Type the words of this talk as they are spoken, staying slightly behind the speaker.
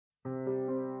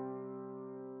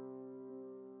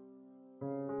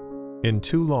In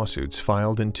two lawsuits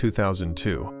filed in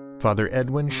 2002, Father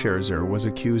Edwin Scherzer was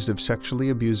accused of sexually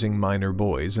abusing minor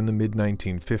boys in the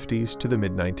mid-1950s to the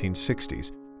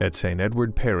mid-1960s at St.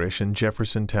 Edward Parish in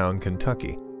Jeffersontown,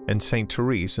 Kentucky, and St.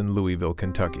 Therese in Louisville,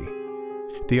 Kentucky.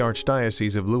 The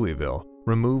Archdiocese of Louisville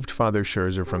removed Father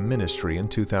Scherzer from ministry in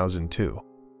 2002.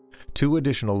 Two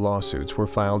additional lawsuits were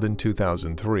filed in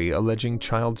 2003 alleging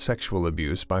child sexual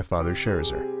abuse by Father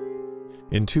Scherzer.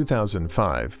 In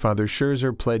 2005, Father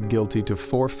Scherzer pled guilty to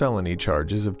 4 felony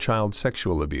charges of child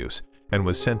sexual abuse and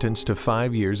was sentenced to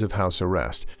 5 years of house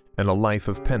arrest and a life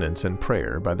of penance and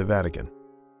prayer by the Vatican.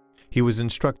 He was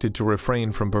instructed to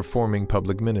refrain from performing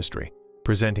public ministry,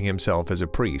 presenting himself as a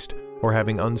priest, or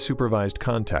having unsupervised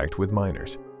contact with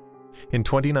minors. In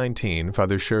 2019,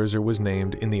 Father Scherzer was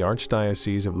named in the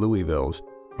Archdiocese of Louisville's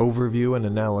Overview and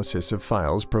Analysis of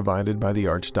Files provided by the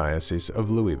Archdiocese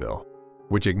of Louisville,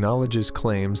 which acknowledges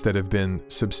claims that have been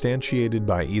substantiated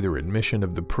by either admission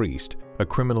of the priest, a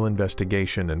criminal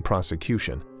investigation and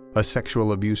prosecution, a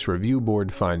sexual abuse review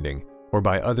board finding, or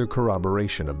by other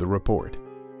corroboration of the report.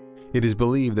 It is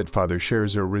believed that Father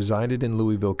Scherzer resided in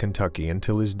Louisville, Kentucky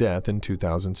until his death in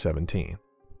 2017.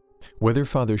 Whether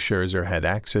Father Scherzer had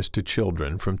access to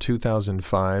children from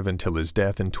 2005 until his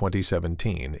death in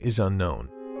 2017 is unknown.